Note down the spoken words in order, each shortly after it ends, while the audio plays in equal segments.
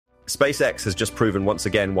SpaceX has just proven once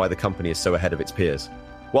again why the company is so ahead of its peers.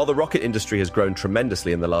 While the rocket industry has grown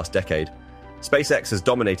tremendously in the last decade, SpaceX has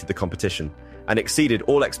dominated the competition and exceeded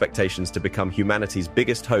all expectations to become humanity's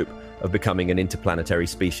biggest hope of becoming an interplanetary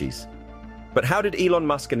species. But how did Elon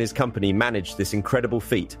Musk and his company manage this incredible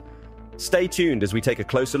feat? Stay tuned as we take a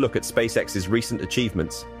closer look at SpaceX's recent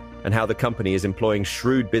achievements and how the company is employing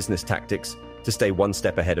shrewd business tactics to stay one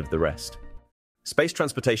step ahead of the rest. Space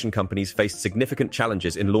transportation companies faced significant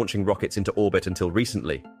challenges in launching rockets into orbit until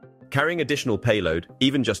recently. Carrying additional payload,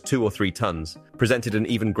 even just 2 or 3 tons, presented an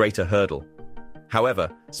even greater hurdle. However,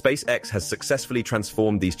 SpaceX has successfully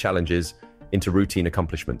transformed these challenges into routine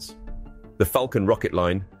accomplishments. The Falcon rocket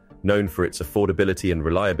line, known for its affordability and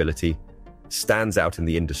reliability, stands out in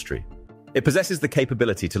the industry. It possesses the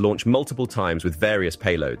capability to launch multiple times with various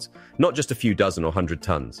payloads, not just a few dozen or 100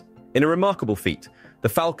 tons. In a remarkable feat, the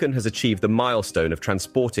Falcon has achieved the milestone of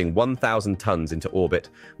transporting 1,000 tons into orbit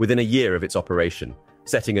within a year of its operation,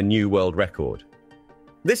 setting a new world record.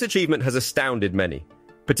 This achievement has astounded many,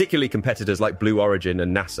 particularly competitors like Blue Origin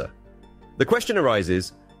and NASA. The question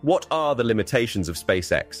arises, what are the limitations of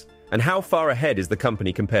SpaceX, and how far ahead is the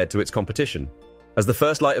company compared to its competition? As the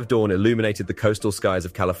first light of dawn illuminated the coastal skies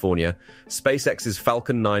of California, SpaceX's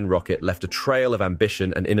Falcon 9 rocket left a trail of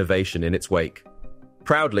ambition and innovation in its wake.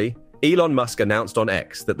 Proudly, Elon Musk announced on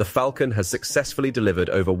X that the Falcon has successfully delivered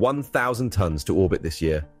over 1,000 tons to orbit this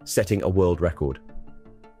year, setting a world record.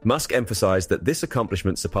 Musk emphasized that this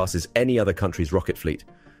accomplishment surpasses any other country's rocket fleet,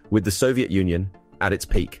 with the Soviet Union, at its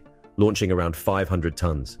peak, launching around 500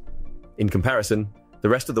 tons. In comparison, the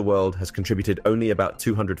rest of the world has contributed only about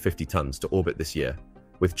 250 tons to orbit this year,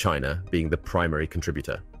 with China being the primary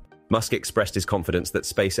contributor. Musk expressed his confidence that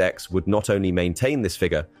SpaceX would not only maintain this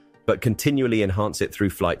figure, but continually enhance it through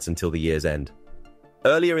flights until the year's end.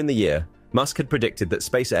 Earlier in the year, Musk had predicted that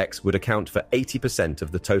SpaceX would account for 80%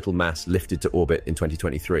 of the total mass lifted to orbit in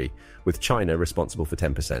 2023, with China responsible for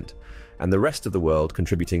 10%, and the rest of the world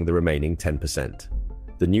contributing the remaining 10%.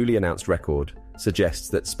 The newly announced record suggests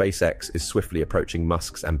that SpaceX is swiftly approaching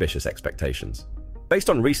Musk's ambitious expectations. Based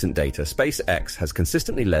on recent data, SpaceX has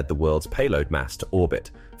consistently led the world's payload mass to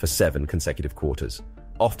orbit for 7 consecutive quarters,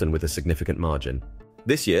 often with a significant margin.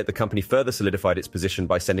 This year, the company further solidified its position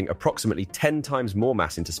by sending approximately 10 times more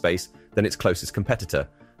mass into space than its closest competitor,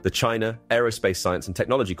 the China Aerospace Science and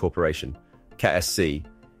Technology Corporation, KSC,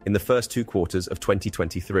 in the first 2 quarters of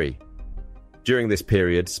 2023. During this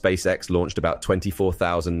period, SpaceX launched about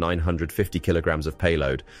 24,950 kilograms of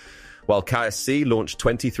payload, while KSC launched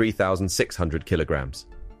 23,600 kilograms.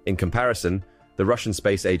 In comparison, the Russian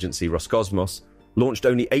space agency Roscosmos launched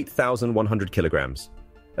only 8,100 kilograms.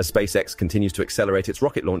 As SpaceX continues to accelerate its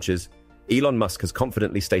rocket launches, Elon Musk has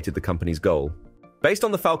confidently stated the company's goal. Based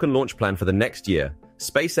on the Falcon launch plan for the next year,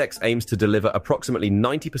 SpaceX aims to deliver approximately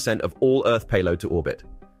 90% of all Earth payload to orbit.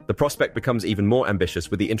 The prospect becomes even more ambitious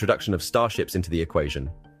with the introduction of Starships into the equation.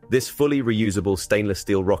 This fully reusable stainless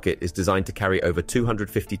steel rocket is designed to carry over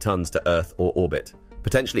 250 tons to Earth or orbit,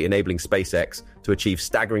 potentially enabling SpaceX to achieve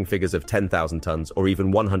staggering figures of 10,000 tons or even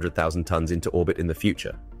 100,000 tons into orbit in the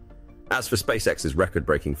future. As for SpaceX's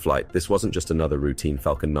record-breaking flight, this wasn't just another routine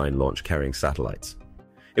Falcon 9 launch carrying satellites.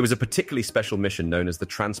 It was a particularly special mission known as the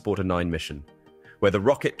Transporter 9 mission, where the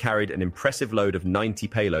rocket carried an impressive load of 90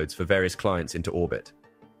 payloads for various clients into orbit.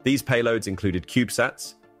 These payloads included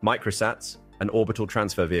CubeSats, microsats, and orbital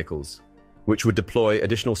transfer vehicles, which would deploy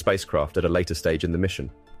additional spacecraft at a later stage in the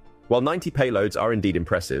mission. While 90 payloads are indeed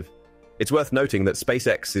impressive, it's worth noting that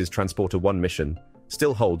SpaceX's Transporter 1 mission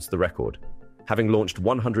still holds the record, having launched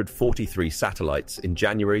 143 satellites in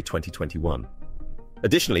January 2021.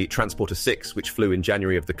 Additionally, Transporter 6, which flew in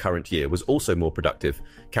January of the current year, was also more productive,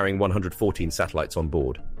 carrying 114 satellites on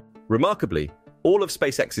board. Remarkably, all of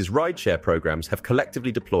SpaceX's rideshare programs have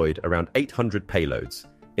collectively deployed around 800 payloads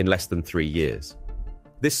in less than 3 years.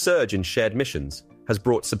 This surge in shared missions has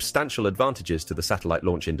brought substantial advantages to the satellite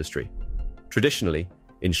launch industry. Traditionally,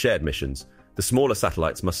 in shared missions, the smaller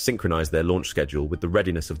satellites must synchronize their launch schedule with the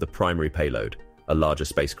readiness of the primary payload, a larger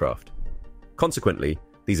spacecraft. Consequently,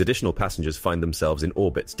 these additional passengers find themselves in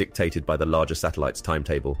orbits dictated by the larger satellite's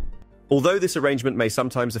timetable. Although this arrangement may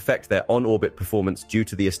sometimes affect their on-orbit performance due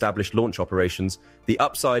to the established launch operations, the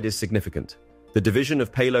upside is significant. The division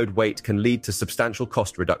of payload weight can lead to substantial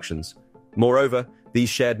cost reductions. Moreover, these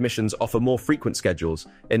shared missions offer more frequent schedules,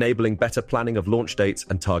 enabling better planning of launch dates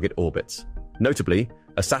and target orbits. Notably,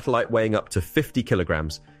 a satellite weighing up to 50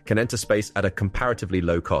 kilograms can enter space at a comparatively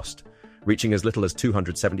low cost, reaching as little as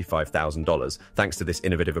 $275,000 thanks to this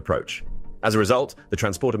innovative approach. As a result, the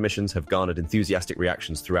transporter missions have garnered enthusiastic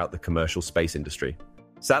reactions throughout the commercial space industry.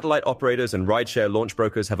 Satellite operators and rideshare launch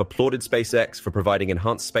brokers have applauded SpaceX for providing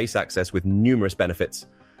enhanced space access with numerous benefits,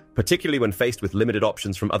 particularly when faced with limited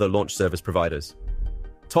options from other launch service providers.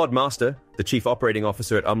 Todd Master, the chief operating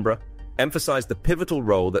officer at Umbra, emphasized the pivotal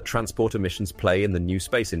role that transporter missions play in the new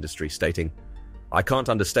space industry, stating, "I can't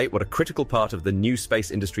understate what a critical part of the new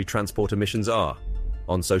space industry transporter missions are."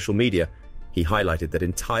 On social media, he highlighted that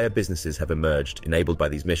entire businesses have emerged enabled by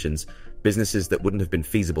these missions, businesses that wouldn't have been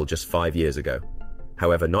feasible just 5 years ago.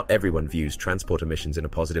 However, not everyone views transporter missions in a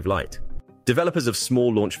positive light. Developers of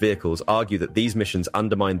small launch vehicles argue that these missions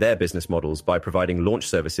undermine their business models by providing launch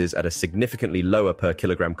services at a significantly lower per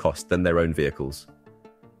kilogram cost than their own vehicles.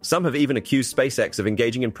 Some have even accused SpaceX of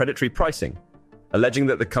engaging in predatory pricing, alleging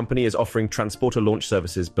that the company is offering transporter launch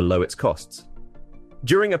services below its costs.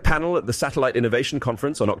 During a panel at the Satellite Innovation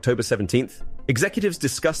Conference on October 17th, executives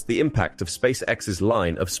discussed the impact of SpaceX's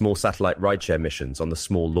line of small satellite rideshare missions on the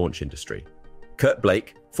small launch industry. Kurt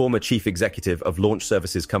Blake, former chief executive of launch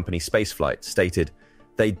services company Spaceflight, stated,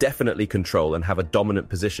 "They definitely control and have a dominant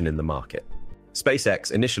position in the market."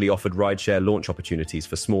 SpaceX initially offered rideshare launch opportunities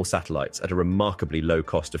for small satellites at a remarkably low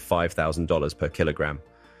cost of $5,000 per kilogram.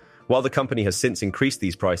 While the company has since increased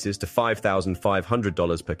these prices to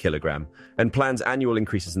 $5,500 per kilogram and plans annual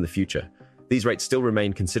increases in the future, these rates still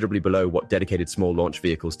remain considerably below what dedicated small launch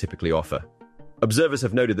vehicles typically offer. Observers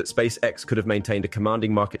have noted that SpaceX could have maintained a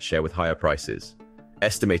commanding market share with higher prices,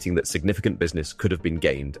 estimating that significant business could have been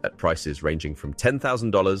gained at prices ranging from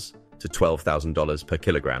 $10,000 to $12,000 per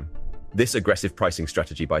kilogram. This aggressive pricing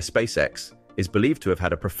strategy by SpaceX is believed to have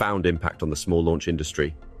had a profound impact on the small launch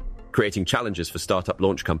industry, creating challenges for startup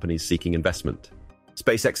launch companies seeking investment.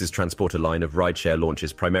 SpaceX's transporter line of rideshare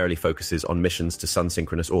launches primarily focuses on missions to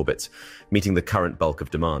sun-synchronous orbits, meeting the current bulk of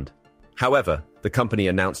demand. However, the company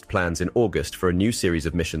announced plans in August for a new series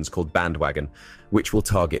of missions called Bandwagon, which will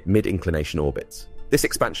target mid-inclination orbits. This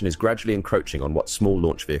expansion is gradually encroaching on what small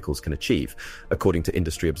launch vehicles can achieve, according to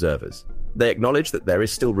industry observers. They acknowledge that there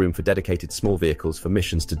is still room for dedicated small vehicles for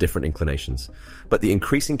missions to different inclinations, but the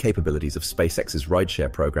increasing capabilities of SpaceX's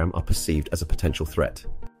rideshare program are perceived as a potential threat.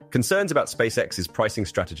 Concerns about SpaceX's pricing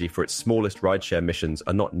strategy for its smallest rideshare missions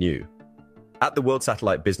are not new. At the World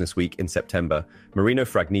Satellite Business Week in September, Marino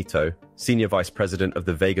Fragnito, senior vice president of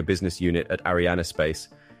the Vega business unit at Arianespace,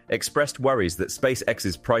 expressed worries that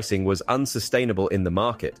SpaceX's pricing was unsustainable in the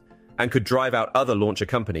market and could drive out other launcher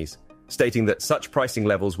companies, stating that such pricing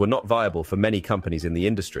levels were not viable for many companies in the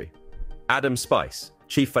industry. Adam Spice,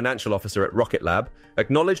 chief financial officer at Rocket Lab,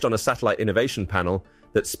 acknowledged on a satellite innovation panel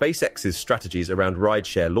that SpaceX's strategies around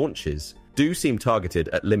rideshare launches do seem targeted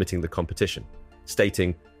at limiting the competition,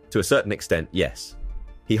 stating, "To a certain extent, yes."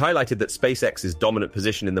 He highlighted that SpaceX's dominant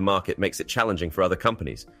position in the market makes it challenging for other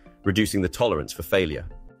companies, reducing the tolerance for failure.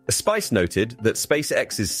 Spice noted that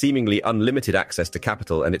SpaceX's seemingly unlimited access to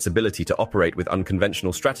capital and its ability to operate with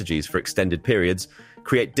unconventional strategies for extended periods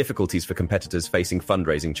create difficulties for competitors facing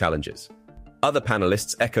fundraising challenges. Other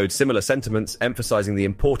panelists echoed similar sentiments, emphasizing the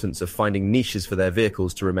importance of finding niches for their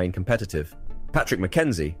vehicles to remain competitive. Patrick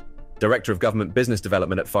McKenzie, director of government business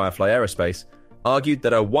development at Firefly Aerospace, argued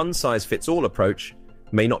that a one-size-fits-all approach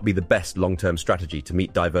may not be the best long-term strategy to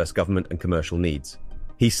meet diverse government and commercial needs.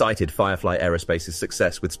 He cited Firefly Aerospace's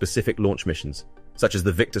success with specific launch missions, such as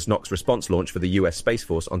the Victus Nox response launch for the US Space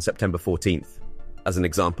Force on September 14th, as an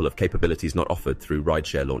example of capabilities not offered through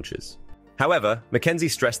rideshare launches. However, McKenzie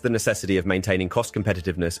stressed the necessity of maintaining cost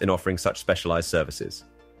competitiveness in offering such specialized services.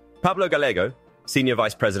 Pablo Gallego, senior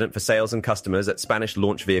vice president for sales and customers at Spanish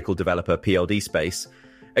launch vehicle developer PLD Space,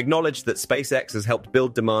 acknowledged that SpaceX has helped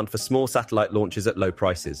build demand for small satellite launches at low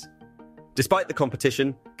prices. Despite the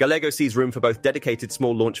competition, Gallego sees room for both dedicated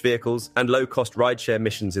small launch vehicles and low-cost rideshare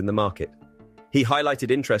missions in the market. He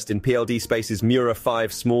highlighted interest in PLD Space's Mura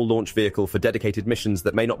 5 small launch vehicle for dedicated missions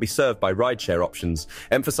that may not be served by rideshare options,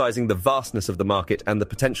 emphasizing the vastness of the market and the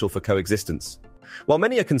potential for coexistence. While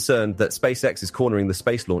many are concerned that SpaceX is cornering the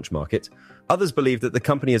space launch market, others believe that the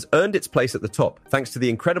company has earned its place at the top thanks to the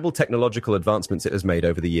incredible technological advancements it has made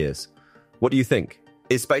over the years. What do you think?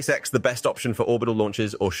 Is SpaceX the best option for orbital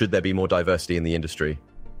launches, or should there be more diversity in the industry?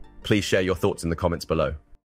 Please share your thoughts in the comments below.